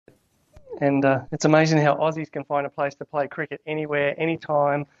And it's amazing how Aussies can find a place to play cricket anywhere,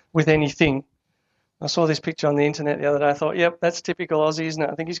 anytime, with anything. I saw this picture on the internet the other day. I thought, yep, that's typical Aussie, isn't it?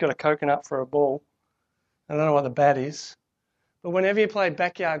 I think he's got a coconut for a ball. I don't know what the bat is. But whenever you play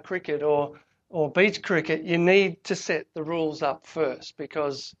backyard cricket or beach cricket, you need to set the rules up first,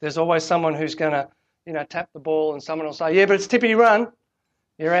 because there's always someone who's going to, tap the ball, and someone will say, yeah, but it's tippity run,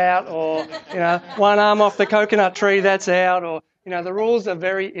 you're out, or, one arm off the coconut tree, that's out, or, the rules are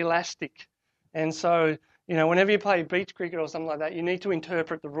very elastic. And so, whenever you play beach cricket or something like that, you need to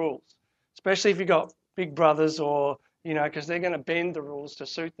interpret the rules, especially if you've got big brothers or, because they're going to bend the rules to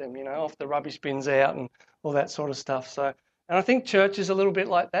suit them, off the rubbish bins out and all that sort of stuff. So, and I think church is a little bit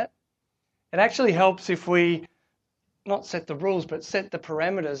like that. It actually helps if we not set the rules, but set the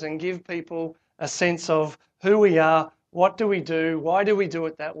parameters and give people a sense of who we are, what do we do, why do we do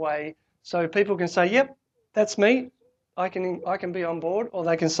it that way, so people can say, yep, that's me, I can be on board, or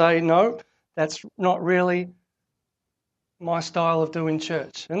they can say, no, that's not really my style of doing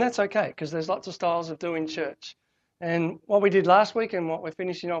church. And that's okay, because there's lots of styles of doing church. And what we did last week and what we're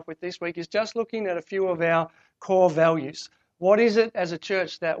finishing off with this week is just looking at a few of our core values. What is it as a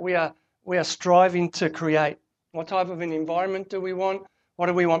church that we are striving to create? What type of an environment do we want? What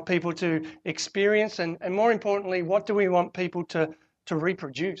do we want people to experience? And more importantly, what do we want people to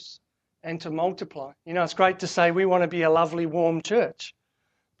reproduce and to multiply? It's great to say we want to be a lovely, warm church.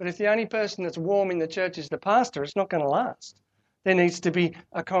 But if the only person that's warm in the church is the pastor, it's not going to last. There needs to be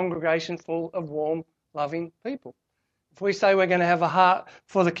a congregation full of warm, loving people. If we say we're going to have a heart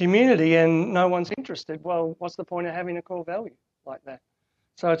for the community and no one's interested, well, what's the point of having a core value like that?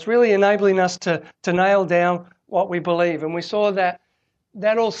 So it's really enabling us to nail down what we believe. And we saw that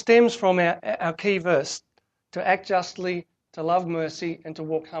all stems from our key verse, to act justly, to love mercy, and to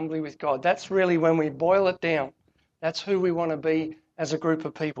walk humbly with God. That's really, when we boil it down, that's who we want to be as a group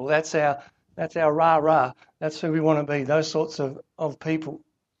of people. That's our rah-rah. That's who we want to be, those sorts of people.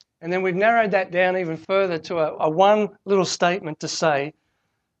 And then we've narrowed that down even further to a one little statement to say,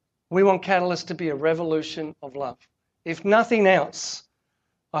 we want Katalyst to be a revolution of love. If nothing else,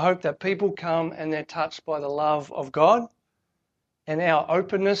 I hope that people come and they're touched by the love of God and our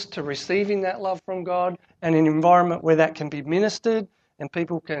openness to receiving that love from God, and an environment where that can be ministered and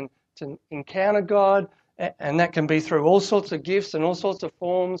people can encounter God, and that can be through all sorts of gifts and all sorts of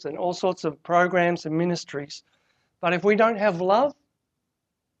forms and all sorts of programs and ministries. But if we don't have love,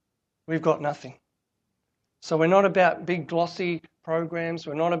 we've got nothing. So we're not about big glossy programs.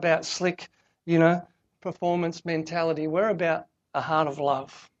 We're not about slick, performance mentality. We're about a heart of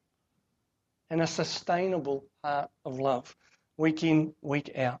love, and a sustainable heart of love, week in,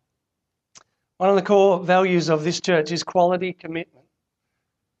 week out. One of the core values of this church is quality commitment.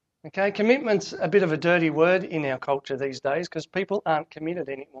 Okay, commitment's a bit of a dirty word in our culture these days because people aren't committed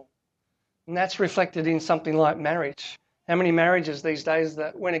anymore. And that's reflected in something like marriage. How many marriages these days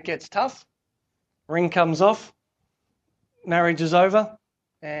that when it gets tough, ring comes off, marriage is over,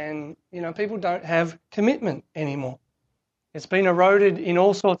 and, people don't have commitment anymore. It's been eroded in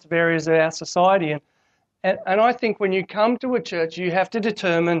all sorts of areas of our society. And I think when you come to a church, you have to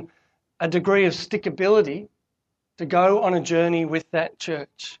determine a degree of stickability to go on a journey with that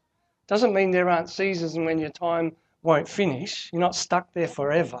church. Doesn't mean there aren't seasons when your time won't finish. You're not stuck there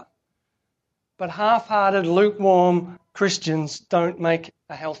forever. But half-hearted, lukewarm Christians don't make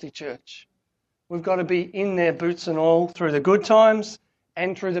a healthy church. We've got to be in there, boots and all, through the good times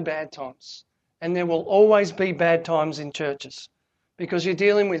and through the bad times. And there will always be bad times in churches because you're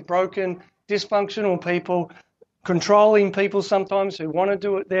dealing with broken, dysfunctional people, controlling people sometimes who want to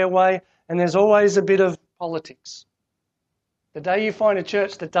do it their way, and there's always a bit of politics. The day you find a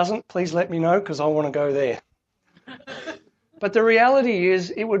church that doesn't, please let me know because I want to go there. But the reality is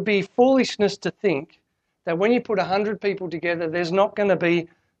it would be foolishness to think that when you put 100 people together, there's not going to be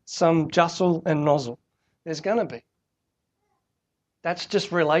some jostle and nozzle. There's going to be. That's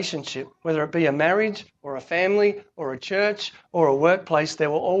just relationship. Whether it be a marriage or a family or a church or a workplace,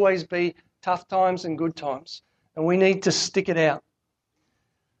 there will always be tough times and good times. And we need to stick it out.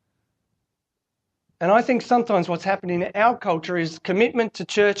 And I think sometimes what's happening in our culture is commitment to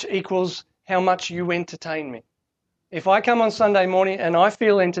church equals how much you entertain me. If I come on Sunday morning and I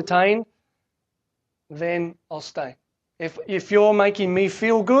feel entertained, then I'll stay. If you're making me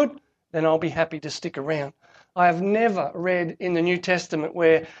feel good, then I'll be happy to stick around. I have never read in the New Testament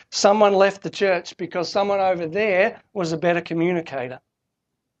where someone left the church because someone over there was a better communicator.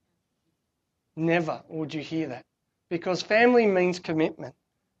 Never would you hear that. Because family means commitment.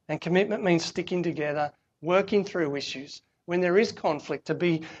 And commitment means sticking together, working through issues. When there is conflict, to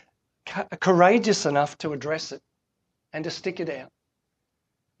be courageous enough to address it and to stick it out.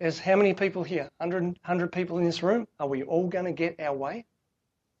 There's how many people here? 100 people in this room? Are we all going to get our way?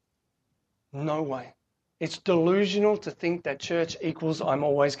 No way. It's delusional to think that church equals I'm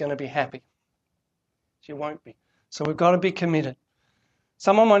always going to be happy. She won't be. So we've got to be committed.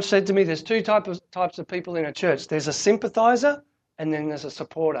 Someone once said to me, there's two types of people in a church. There's a sympathizer and then there's a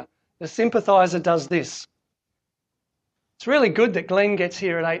supporter. The sympathizer does this. It's really good that Glenn gets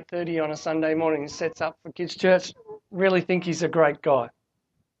here at 8:30 on a Sunday morning and sets up for kids' church. Really think he's a great guy.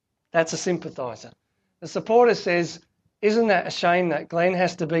 That's a sympathizer. The supporter says, isn't that a shame that Glenn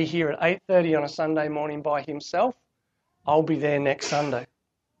has to be here at 8:30 on a Sunday morning by himself? I'll be there next Sunday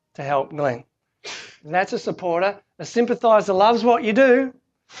to help Glenn. That's a supporter. A sympathiser loves what you do,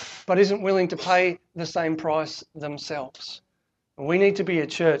 but isn't willing to pay the same price themselves. And we need to be a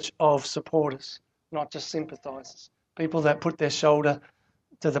church of supporters, not just sympathisers. People that put their shoulder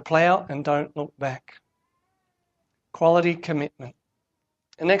to the plough and don't look back. Quality commitment.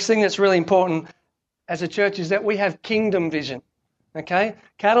 The next thing that's really important as a church is that we have kingdom vision. Okay?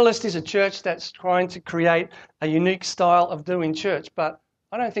 Katalyst is a church that's trying to create a unique style of doing church, but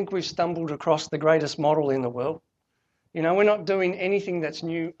I don't think we've stumbled across the greatest model in the world. You know, we're not doing anything that's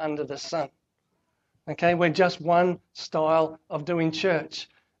new under the sun. Okay, we're just one style of doing church.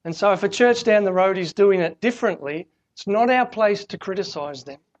 And so if a church down the road is doing it differently, it's not our place to criticise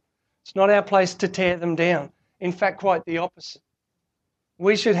them. It's not our place to tear them down. In fact, quite the opposite.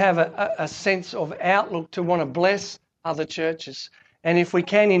 We should have a sense of outlook to want to bless other churches. And if we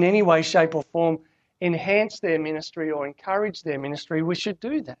can in any way, shape or form enhance their ministry or encourage their ministry, we should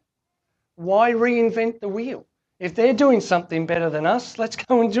do that. Why reinvent the wheel? If they're doing something better than us, let's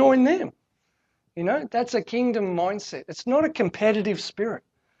go and join them. You know, that's a kingdom mindset. It's not a competitive spirit.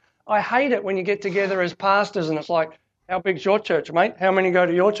 I hate it when you get together as pastors and it's like, how big's your church, mate? How many go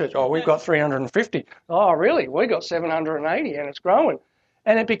to your church? Oh, we've got 350. Oh, really? We've got 780 and it's growing.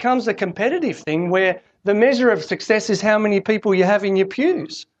 And it becomes a competitive thing where the measure of success is how many people you have in your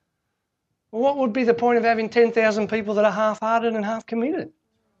pews. Well, what would be the point of having 10,000 people that are half-hearted and half-committed?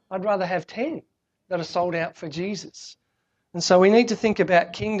 I'd rather have 10 that are sold out for Jesus. And so we need to think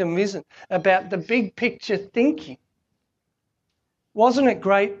about kingdom vision, about the big picture thinking. Wasn't it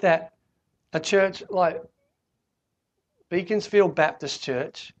great that a church like Beaconsfield Baptist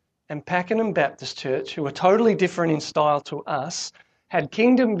Church and Pakenham Baptist Church, who are totally different in style to us, had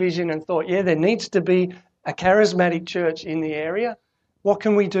kingdom vision and thought, yeah, there needs to be a charismatic church in the area. What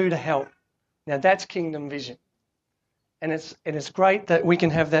can we do to help? Now that's kingdom vision. And it's great that we can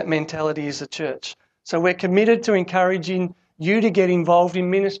have that mentality as a church. So we're committed to encouraging you to get involved in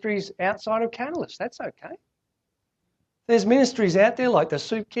ministries outside of Katalyst. That's okay. There's ministries out there like the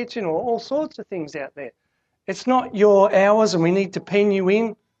soup kitchen or all sorts of things out there. It's not your hours and we need to pen you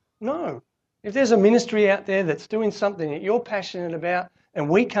in. No. If there's a ministry out there that's doing something that you're passionate about and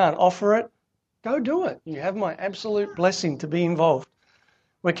we can't offer it, go do it. You have my absolute blessing to be involved.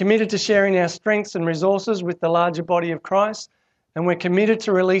 We're committed to sharing our strengths and resources with the larger body of Christ, and we're committed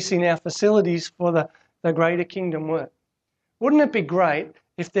to releasing our facilities for the greater kingdom work. Wouldn't it be great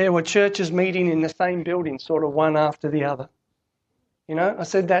if there were churches meeting in the same building, sort of one after the other? You know, I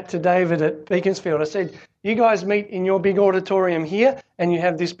said that to David at Beaconsfield. I said, you guys meet in your big auditorium here, and you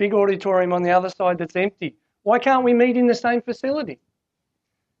have this big auditorium on the other side that's empty. Why can't we meet in the same facility?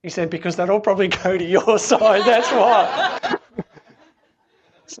 He said, because they'll all probably go to your side, that's why.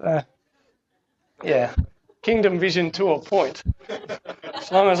 So, yeah, kingdom vision to a point.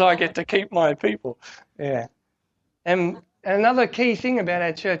 As long as I get to keep my people. Yeah. And another key thing about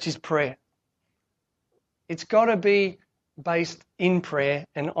our church is prayer. It's got to be based in prayer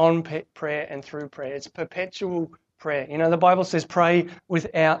and on prayer and through prayer. It's perpetual prayer. You know, the Bible says pray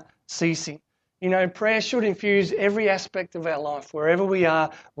without ceasing. You know, prayer should infuse every aspect of our life, wherever we are,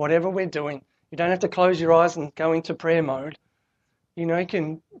 whatever we're doing. You don't have to close your eyes and go into prayer mode. You know, you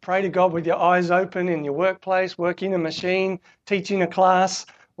can pray to God with your eyes open in your workplace, working a machine, teaching a class,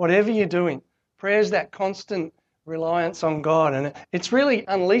 whatever you're doing. Prayer is that constant reliance on God, and it's really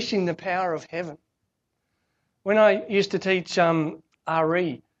unleashing the power of heaven. When I used to teach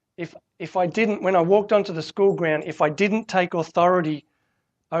RE, if I didn't, when I walked onto the school ground, if I didn't take authority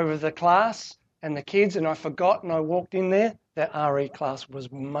over the class and the kids and I forgot and I walked in there, that RE class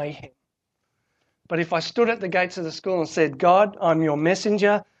was mayhem. But if I stood at the gates of the school and said, God, I'm your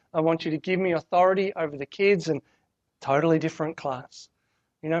messenger, I want you to give me authority over the kids, and totally different class.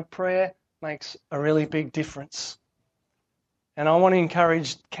 You know, prayer makes a really big difference. And I want to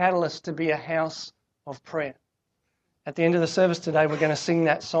encourage Katalyst to be a house of prayer. At the end of the service today, we're going to sing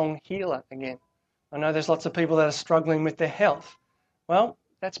that song, Healer, again. I know there's lots of people that are struggling with their health. Well,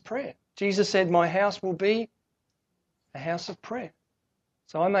 that's prayer. Jesus said, my house will be a house of prayer.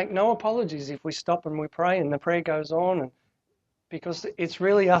 So I make no apologies if we stop and we pray and the prayer goes on, and because it's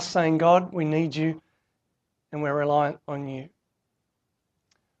really us saying, God, we need you and we're reliant on you.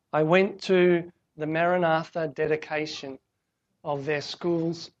 I went to the Maranatha dedication of their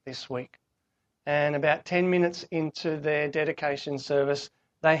schools this week, and about 10 minutes into their dedication service,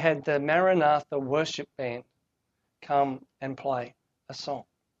 they had the Maranatha worship band come and play a song.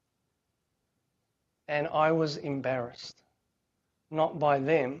 And I was embarrassed, not by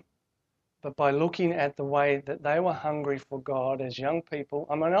them, but by looking at the way that they were hungry for God as young people.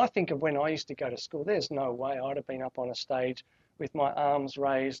 I mean, I think of when I used to go to school, there's no way I'd have been up on a stage with my arms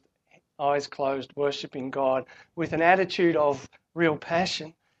raised, eyes closed, worshipping God with an attitude of real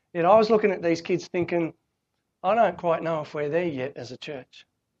passion. Yet I was looking at these kids thinking, I don't quite know if we're there yet as a church.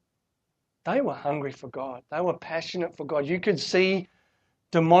 They were hungry for God. They were passionate for God. You could see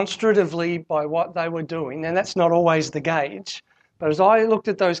demonstratively by what they were doing, and that's not always the gauge, but as I looked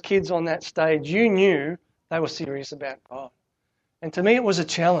at those kids on that stage, you knew they were serious about God. And to me, it was a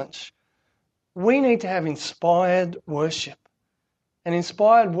challenge. We need to have inspired worship. And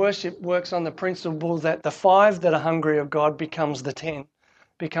inspired worship works on the principle that the 5 that are hungry of God becomes the 10,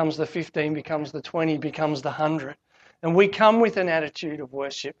 becomes the 15, becomes the 20, becomes the 100. And we come with an attitude of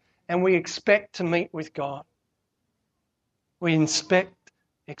worship and we expect to meet with God. We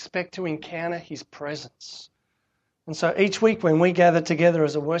expect to encounter his presence. And so each week when we gather together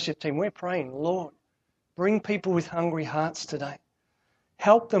as a worship team, we're praying, Lord, bring people with hungry hearts today.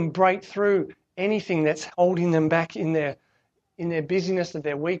 Help them break through anything that's holding them back in their busyness of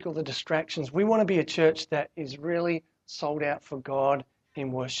their week or the distractions. We want to be a church that is really sold out for God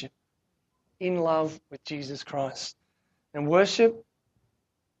in worship, in love with Jesus Christ. And worship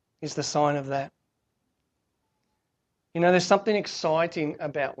is the sign of that. You know, there's something exciting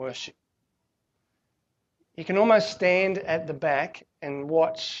about worship. You can almost stand at the back and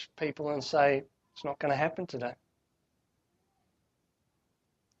watch people and say, it's not going to happen today.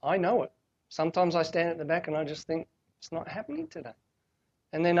 I know it. Sometimes I stand at the back and I just think, it's not happening today.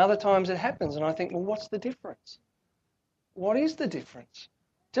 And then other times it happens and I think, well, what's the difference? What is the difference?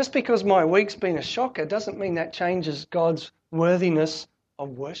 Just because my week's been a shocker doesn't mean that changes God's worthiness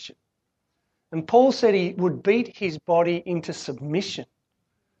of worship. And Paul said he would beat his body into submission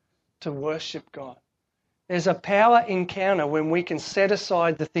to worship God. There's a power encounter when we can set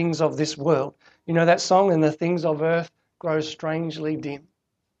aside the things of this world. You know that song, and the things of earth grow strangely dim.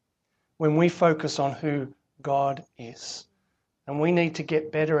 When we focus on who God is. And we need to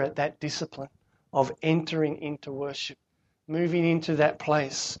get better at that discipline of entering into worship, moving into that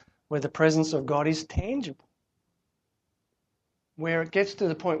place where the presence of God is tangible. Where it gets to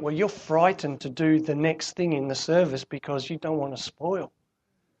the point where you're frightened to do the next thing in the service because you don't want to spoil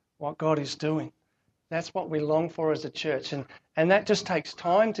what God is doing. That's what we long for as a church. And that just takes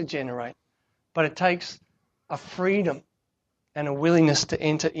time to generate. But it takes a freedom and a willingness to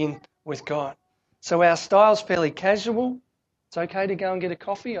enter in with God. So our style's fairly casual. It's okay to go and get a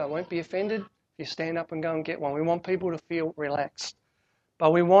coffee. I won't be offended if you stand up and go and get one. We want people to feel relaxed.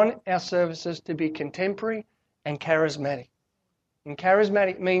 But we want our services to be contemporary and charismatic. And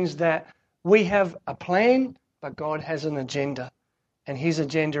charismatic means that we have a plan, but God has an agenda. And his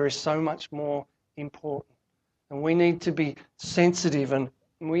agenda is so much more important. And we need to be sensitive, and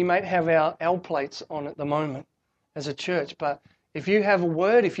we might have our L plates on at the moment as a church, but if you have a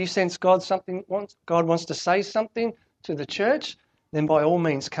word, if you sense God wants to say something to the church, then by all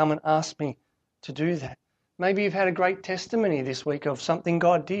means come and ask me to do that. Maybe you've had a great testimony this week of something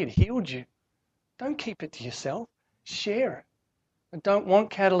God did, healed you. Don't keep it to yourself. Share it. I don't want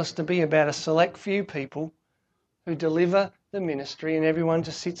Katalyst to be about a select few people who deliver the ministry and everyone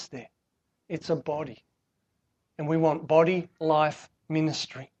just sits there. It's a body. And we want body, life,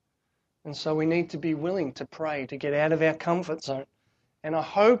 ministry. And so we need to be willing to pray, to get out of our comfort zone. And I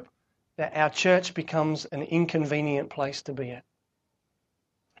hope that our church becomes an inconvenient place to be at.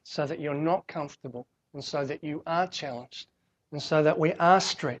 So that you're not comfortable, and so that you are challenged, and so that we are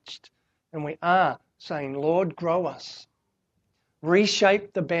stretched, and we are saying, Lord, grow us.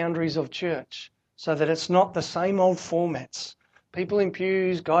 Reshape the boundaries of church so that it's not the same old formats. People in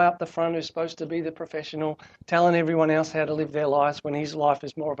pews, guy up the front who's supposed to be the professional, telling everyone else how to live their lives when his life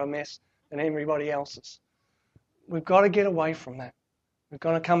is more of a mess than everybody else's. We've got to get away from that. We've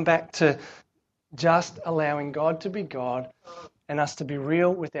got to come back to just allowing God to be God and us to be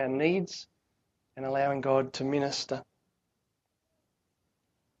real with our needs and allowing God to minister.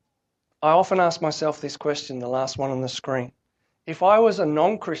 I often ask myself this question, the last one on the screen. If I was a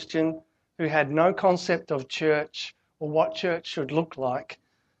non-Christian who had no concept of church or what church should look like,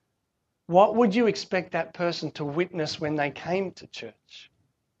 what would you expect that person to witness when they came to church?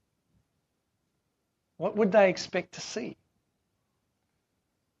 What would they expect to see?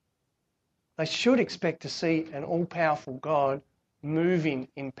 They should expect to see an all-powerful God moving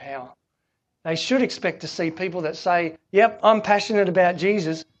in power. They should expect to see people that say, yep, I'm passionate about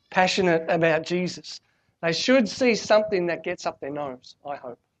Jesus. They should see something that gets up their nose, I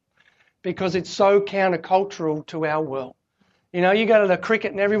hope, because it's so countercultural to our world. You know, you go to the cricket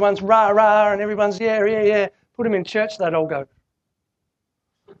and everyone's rah, rah, and everyone's yeah. Put them in church, they'd all go.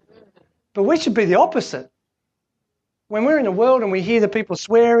 But we should be the opposite. When we're in the world and we hear the people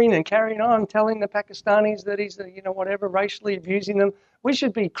swearing and carrying on, telling the Pakistanis that he's, whatever, racially abusing them, we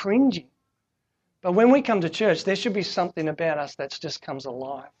should be cringing. But when we come to church, there should be something about us that just comes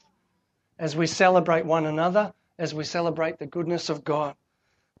alive. As we celebrate one another, as we celebrate the goodness of God,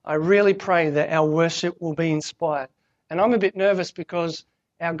 I really pray that our worship will be inspired. And I'm a bit nervous because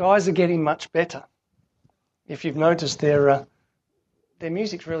our guys are getting much better. If you've noticed, their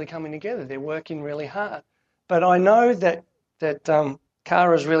music's really coming together. They're working really hard. But I know that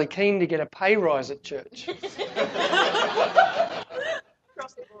Kara's really keen to get a pay rise at church.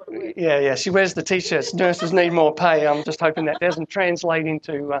 Yeah, she wears the T-shirts. Nurses need more pay. I'm just hoping that doesn't translate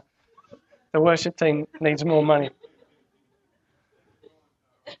into the worship team needs more money.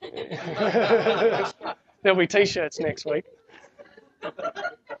 There'll be T-shirts next week.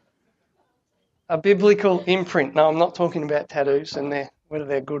 A biblical imprint. No, I'm not talking about tattoos and whether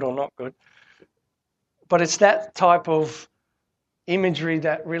they're good or not good. But it's that type of imagery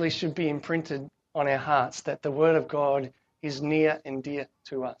that really should be imprinted on our hearts, that the Word of God is near and dear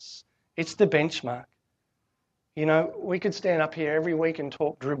to us. It's the benchmark. You know, we could stand up here every week and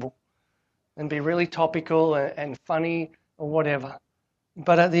talk dribble and be really topical and funny or whatever.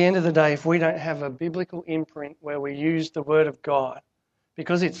 But at the end of the day, if we don't have a biblical imprint where we use the Word of God,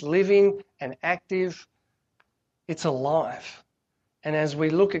 because it's living and active, it's alive. And as we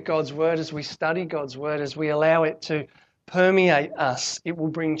look at God's Word, as we study God's Word, as we allow it to permeate us, it will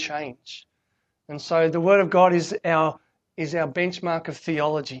bring change. And so the Word of God is our benchmark of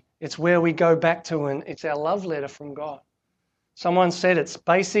theology. It's where we go back to, and it's our love letter from God. Someone said it's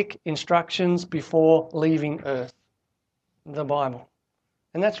basic instructions before leaving earth, the Bible.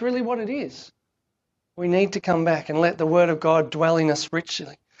 And that's really what it is. We need to come back and let the Word of God dwell in us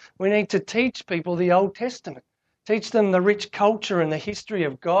richly. We need to teach people the Old Testament. Teach them the rich culture and the history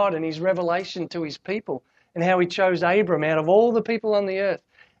of God and His revelation to His people and how He chose Abram out of all the people on the earth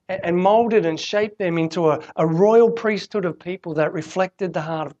and moulded and shaped them into a royal priesthood of people that reflected the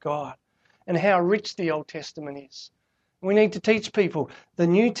heart of God, and how rich the Old Testament is. We need to teach people the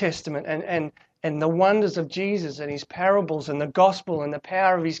New Testament and the wonders of Jesus and His parables and the gospel and the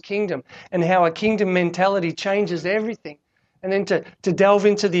power of His kingdom and how a kingdom mentality changes everything. And then to delve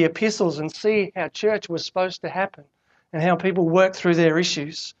into the epistles and see how church was supposed to happen and how people work through their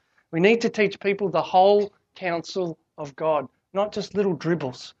issues. We need to teach people the whole counsel of God, not just little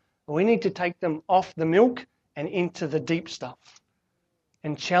dribbles. We need to take them off the milk and into the deep stuff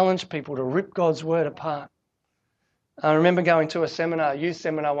and challenge people to rip God's Word apart. I remember going to a youth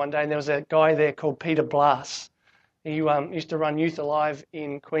seminar one day, and there was a guy there called Peter Blass. He used to run Youth Alive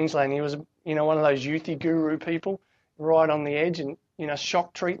in Queensland. He was, one of those youthy guru people, right on the edge, and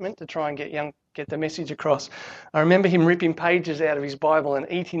shock treatment to try and get the message across. I remember him ripping pages out of his Bible and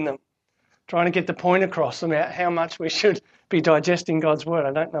eating them, trying to get the point across about how much we should be digesting God's Word.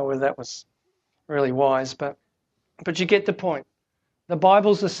 I don't know whether that was really wise, but you get the point. The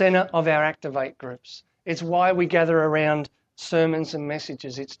Bible's the centre of our Activate groups. It's why we gather around sermons and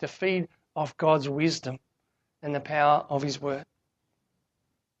messages. It's to feed off God's wisdom and the power of His Word.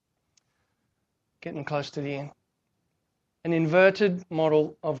 Getting close to the end. An inverted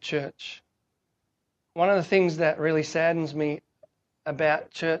model of church. One of the things that really saddens me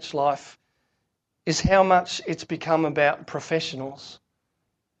about church life is how much it's become about professionals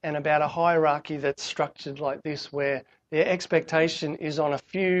and about a hierarchy that's structured like this, where their expectation is on a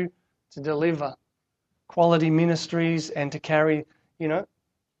few to deliver quality ministries and to carry,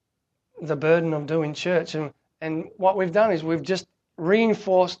 the burden of doing church. And what we've done is we've just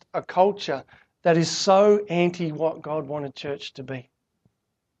reinforced a culture that is so anti what God wanted church to be.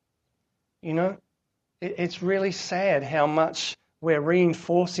 It's really sad how much we're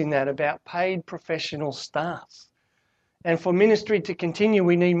reinforcing that about paid professional staff. And for ministry to continue,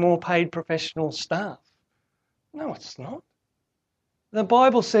 we need more paid professional staff. No, it's not. The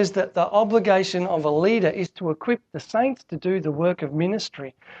Bible says that the obligation of a leader is to equip the saints to do the work of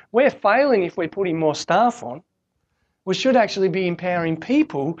ministry. We're failing if we're putting more staff on. We should actually be empowering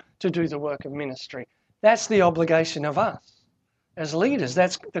people to do the work of ministry. That's the obligation of us as leaders.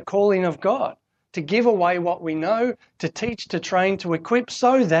 That's the calling of God, to give away what we know, to teach, to train, to equip,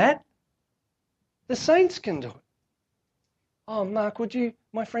 so that The saints can do it. Oh, Mark,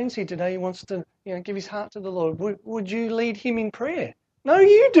 my friend's here today, he wants to give his heart to the Lord. Would you lead him in prayer? No,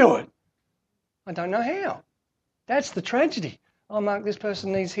 you do it. I don't know how. That's the tragedy. Oh, Mark, this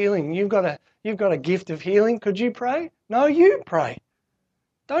person needs healing. You've got a gift of healing. Could you pray? No, you pray.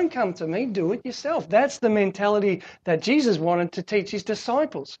 Don't come to me. Do it yourself. That's the mentality that Jesus wanted to teach his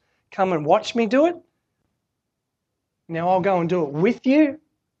disciples. Come and watch me do it. Now I'll go and do it with you.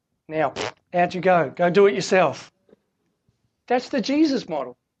 Now, out you go. Go do it yourself. That's the Jesus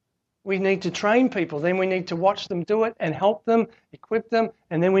model. We need to train people. Then we need to watch them do it and help them, equip them.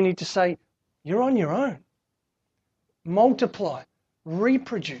 And then we need to say, you're on your own. Multiply,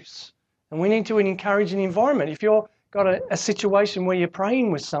 reproduce. And we need to encourage an environment. If you've got a situation where you're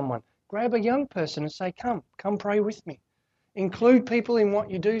praying with someone, grab a young person and say, come pray with me. Include people in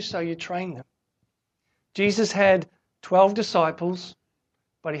what you do so you train them. Jesus had 12 disciples,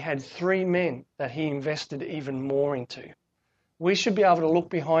 but he had 3 men that he invested even more into. We should be able to look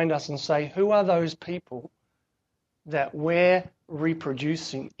behind us and say, who are those people that we're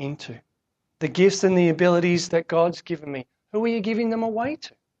reproducing into? The gifts and the abilities that God's given me, who are you giving them away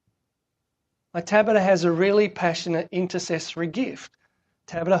to? Like Tabitha has a really passionate intercessory gift.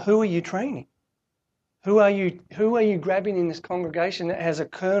 Tabitha, who are you training? Who are you grabbing in this congregation that has a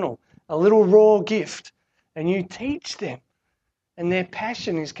kernel, a little raw gift, and you teach them? And their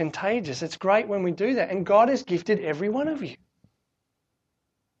passion is contagious. It's great when we do that. And God has gifted every one of you.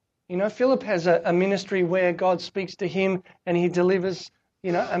 Philip has a ministry where God speaks to him and he delivers,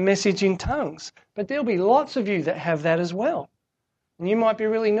 a message in tongues. But there'll be lots of you that have that as well. And you might be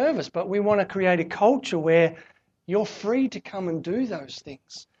really nervous, but we want to create a culture where you're free to come and do those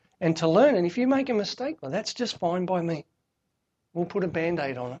things and to learn. And if you make a mistake, well, that's just fine by me. We'll put a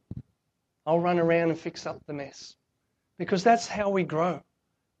Band-Aid on it. I'll run around and fix up the mess. Because that's how we grow.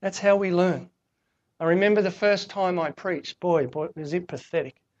 That's how we learn. I remember the first time I preached. Boy, was it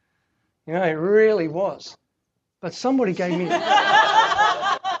pathetic. It really was. But somebody gave me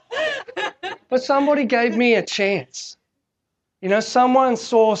a chance. Someone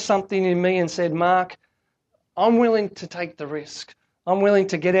saw something in me and said, Mark, I'm willing to take the risk. I'm willing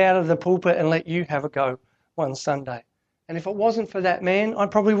to get out of the pulpit and let you have a go one Sunday. And if it wasn't for that man, I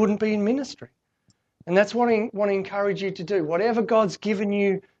probably wouldn't be in ministry. And that's what I want to encourage you to do. Whatever God's given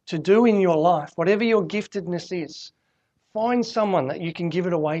you to do in your life, whatever your giftedness is, find someone that you can give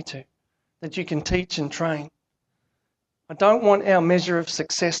it away to, that you can teach and train. I don't want our measure of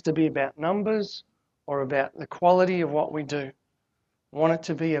success to be about numbers or about the quality of what we do. I want it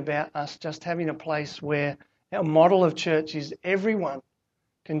to be about us just having a place where our model of church is everyone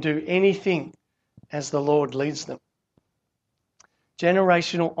can do anything as the Lord leads them.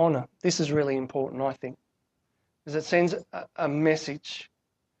 Generational honour. This is really important, I think, because it sends a message.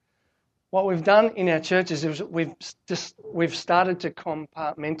 What we've done in our churches is we've started to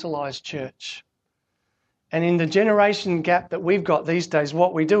compartmentalise church. And in the generation gap that we've got these days,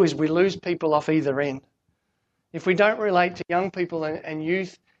 what we do is we lose people off either end. If we don't relate to young people and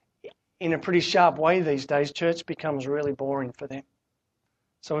youth in a pretty sharp way these days, church becomes really boring for them.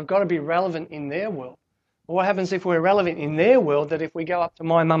 So we've got to be relevant in their world. Well, what happens if we're relevant in their world, that if we go up to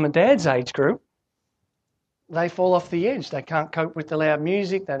my mum and dad's age group, they fall off the edge. They can't cope with the loud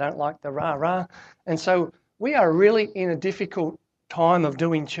music. They don't like the rah-rah. And so we are really in a difficult time of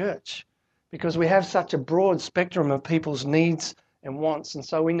doing church because we have such a broad spectrum of people's needs and wants. And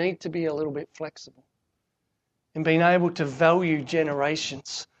so we need to be a little bit flexible in being able to value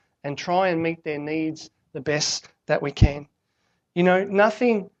generations and try and meet their needs the best that we can.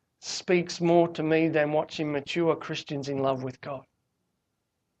 Nothing speaks more to me than watching mature Christians in love with God.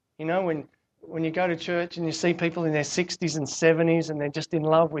 When you go to church and you see people in their 60s and 70s and they're just in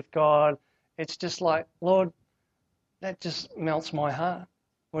love with God, it's just like, Lord, that just melts my heart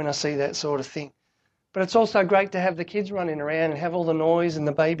when I see that sort of thing. But it's also great to have the kids running around and have all the noise and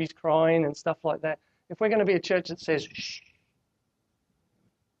the babies crying and stuff like that. If we're going to be a church that says, shh,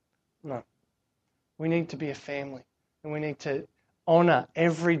 no. We need to be a family and we need to honour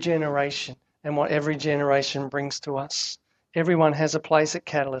every generation and what every generation brings to us. Everyone has a place at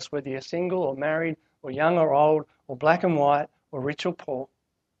Katalyst, whether you're single or married or young or old or black and white or rich or poor.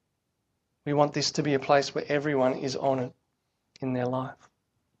 We want this to be a place where everyone is honoured in their life.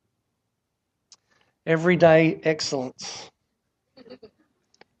 Everyday excellence.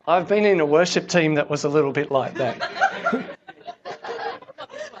 I've been in a worship team that was a little bit like that.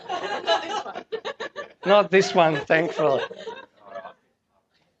 Not this one, thankfully.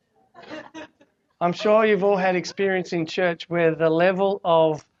 I'm sure you've all had experience in church where the level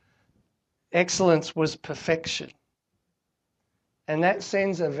of excellence was perfection. And that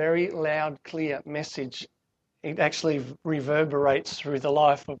sends a very loud, clear message. It actually reverberates through the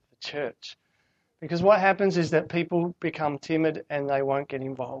life of the church. Because what happens is that people become timid and they won't get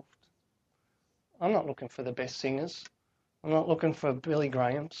involved. I'm not looking for the best singers. I'm not looking for Billy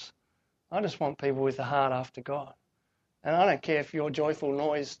Grahams. I just want people with a heart after God. And I don't care if your joyful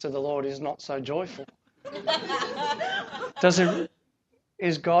noise to the Lord is not so joyful.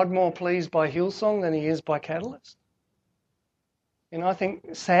 Is God more pleased by Hillsong than he is by Katalyst? And I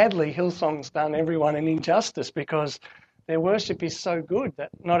think, sadly, Hillsong's done everyone an injustice because their worship is so good that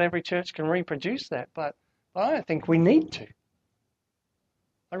not every church can reproduce that. But I don't think we need to.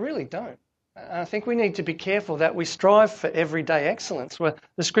 I really don't. I think we need to be careful that we strive for everyday excellence, where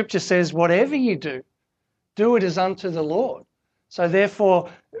the scripture says, whatever you do it as unto the Lord. So therefore,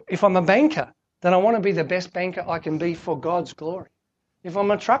 if I'm a banker, then I want to be the best banker I can be for God's glory. If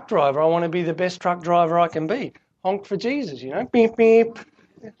I'm a truck driver, I want to be the best truck driver I can be. Honk for Jesus, beep, beep.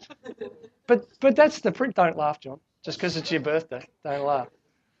 But that's don't laugh, John, just because it's your birthday. Don't laugh.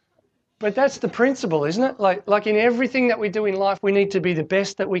 But that's the principle, isn't it? Like in everything that we do in life, we need to be the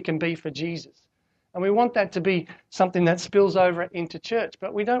best that we can be for Jesus. And we want that to be something that spills over into church,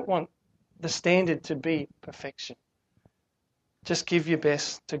 but we don't want the standard to be perfection. Just give your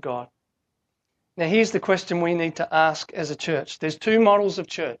best to God. Now, here's the question we need to ask as a church. There's two models of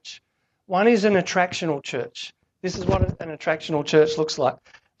church. One is an attractional church. This is what an attractional church looks like.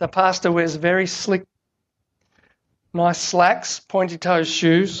 The pastor wears very slick, nice slacks, pointy-toed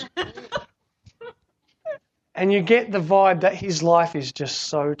shoes. And you get the vibe that his life is just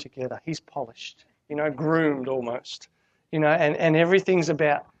so together. He's polished, groomed almost, and everything's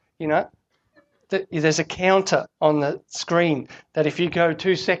about, there's a counter on the screen that if you go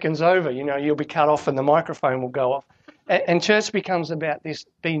 2 seconds over, you'll be cut off and the microphone will go off. And church becomes about this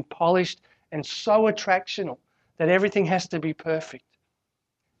being polished and so attractional that everything has to be perfect.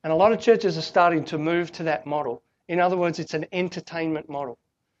 And a lot of churches are starting to move to that model. In other words, it's an entertainment model.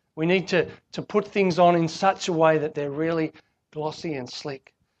 We need to put things on in such a way that they're really glossy and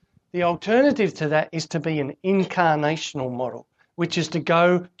slick. The alternative to that is to be an incarnational model, which is to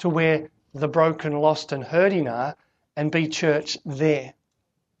go to where the broken, lost and hurting are and be church there.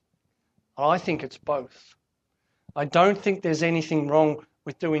 I think it's both. I don't think there's anything wrong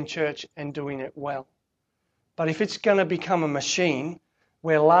with doing church and doing it well. But if it's going to become a machine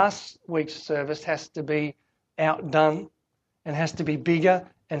where last week's service has to be outdone and has to be bigger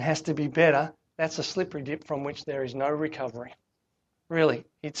and has to be better, that's a slippery dip from which there is no recovery. Really,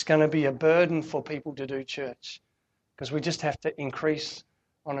 it's going to be a burden for people to do church because we just have to increase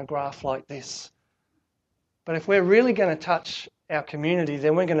on a graph like this. But if we're really going to touch our community,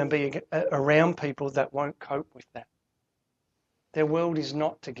 then we're going to be around people that won't cope with that. Their world is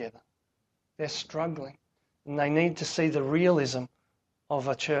not together. They're struggling. And they need to see the realism of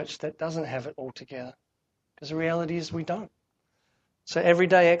a church that doesn't have it all together. Because the reality is we don't. So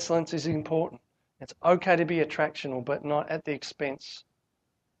everyday excellence is important. It's okay to be attractional, but not at the expense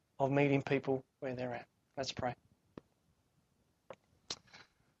of meeting people where they're at. Let's pray.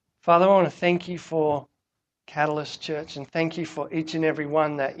 Father, I want to thank you for Katalyst Church and thank you for each and every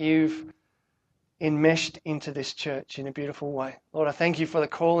one that you've enmeshed into this church in a beautiful way. Lord, I thank you for the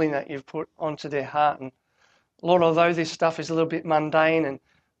calling that you've put onto their heart. And Lord, although this stuff is a little bit mundane and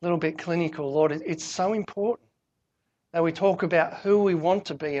a little bit clinical, Lord, it's so important that we talk about who we want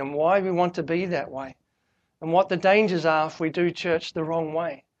to be and why we want to be that way and what the dangers are if we do church the wrong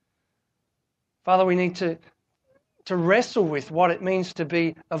way. Father, we need to wrestle with what it means to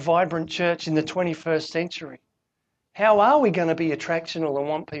be a vibrant church in the 21st century. How are we going to be attractional and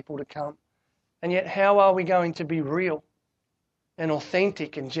want people to come? And yet how are we going to be real and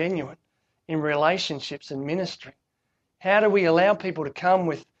authentic and genuine in relationships and ministry? How do we allow people to come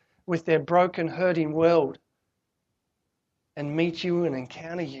with their broken, hurting world and meet you and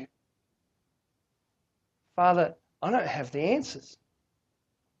encounter you? Father, I don't have the answers,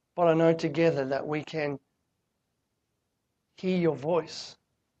 but I know together that we can hear your voice.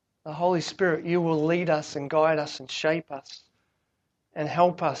 The Holy Spirit, you will lead us and guide us and shape us and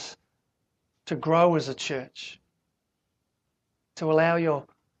help us to grow as a church, to allow your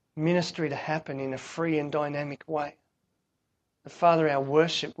ministry to happen in a free and dynamic way. That, Father, our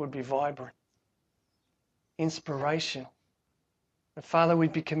worship would be vibrant, inspirational. That, Father,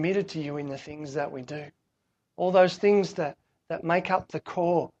 we'd be committed to you in the things that we do. All those things that make up the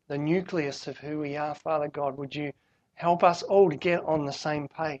core, the nucleus of who we are, Father God, would you help us all to get on the same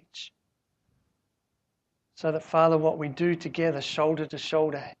page so that, Father, what we do together, shoulder to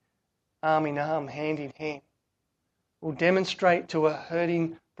shoulder, arm in arm, hand in hand, will demonstrate to a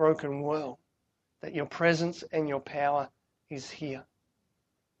hurting, broken world that your presence and your power is here.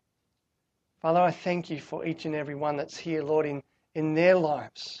 Father, I thank you for each and every one that's here, Lord, in their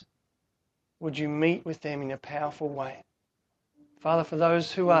lives. Would you meet with them in a powerful way? Father, for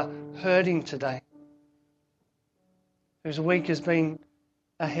those who are hurting today, whose week has been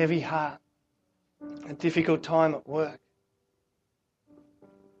a heavy heart, a difficult time at work,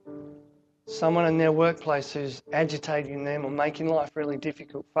 someone in their workplace who's agitating them or making life really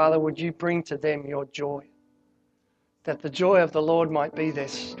difficult, Father, would you bring to them your joy, that the joy of the Lord might be their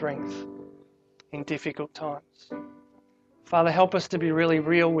strength in difficult times. Father, help us to be really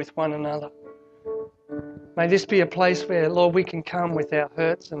real with one another. May this be a place where, Lord, we can come with our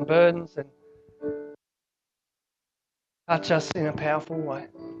hurts and burdens and touch us in a powerful way.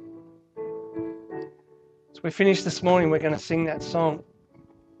 As we finish this morning, we're going to sing that song.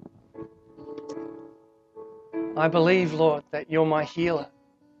 I believe, Lord, that you're my healer.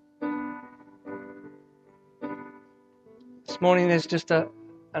 This morning there's just an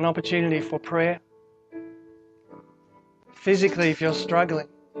opportunity for prayer. Physically, if you're struggling,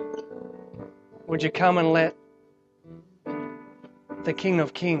 would you come and let the King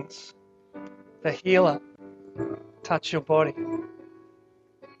of Kings, the healer, touch your body?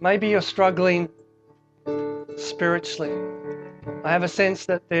 Maybe you're struggling spiritually. I have a sense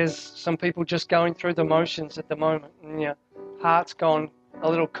that there's some people just going through the motions at the moment and your heart's gone a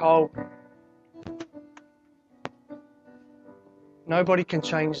little cold. Nobody can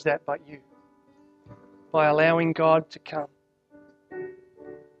change that but you. By allowing God to come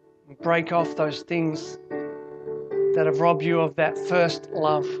and break off those things that have robbed you of that first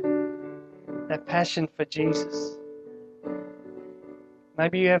love, that passion for Jesus.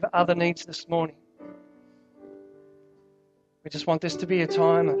 Maybe you have other needs this morning. We just want this to be a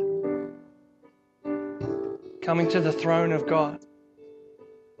time of coming to the throne of God,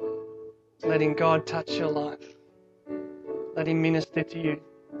 letting God touch your life, let Him minister to you.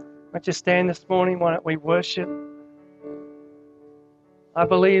 Won't you stand this morning? Why don't we worship? I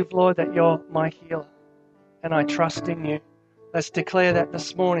believe, Lord, that you're my healer, and I trust in you. Let's declare that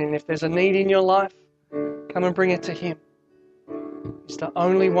this morning. If there's a need in your life, come and bring it to Him. He's the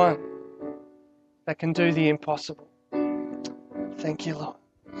only one that can do the impossible. Thank you, Lord.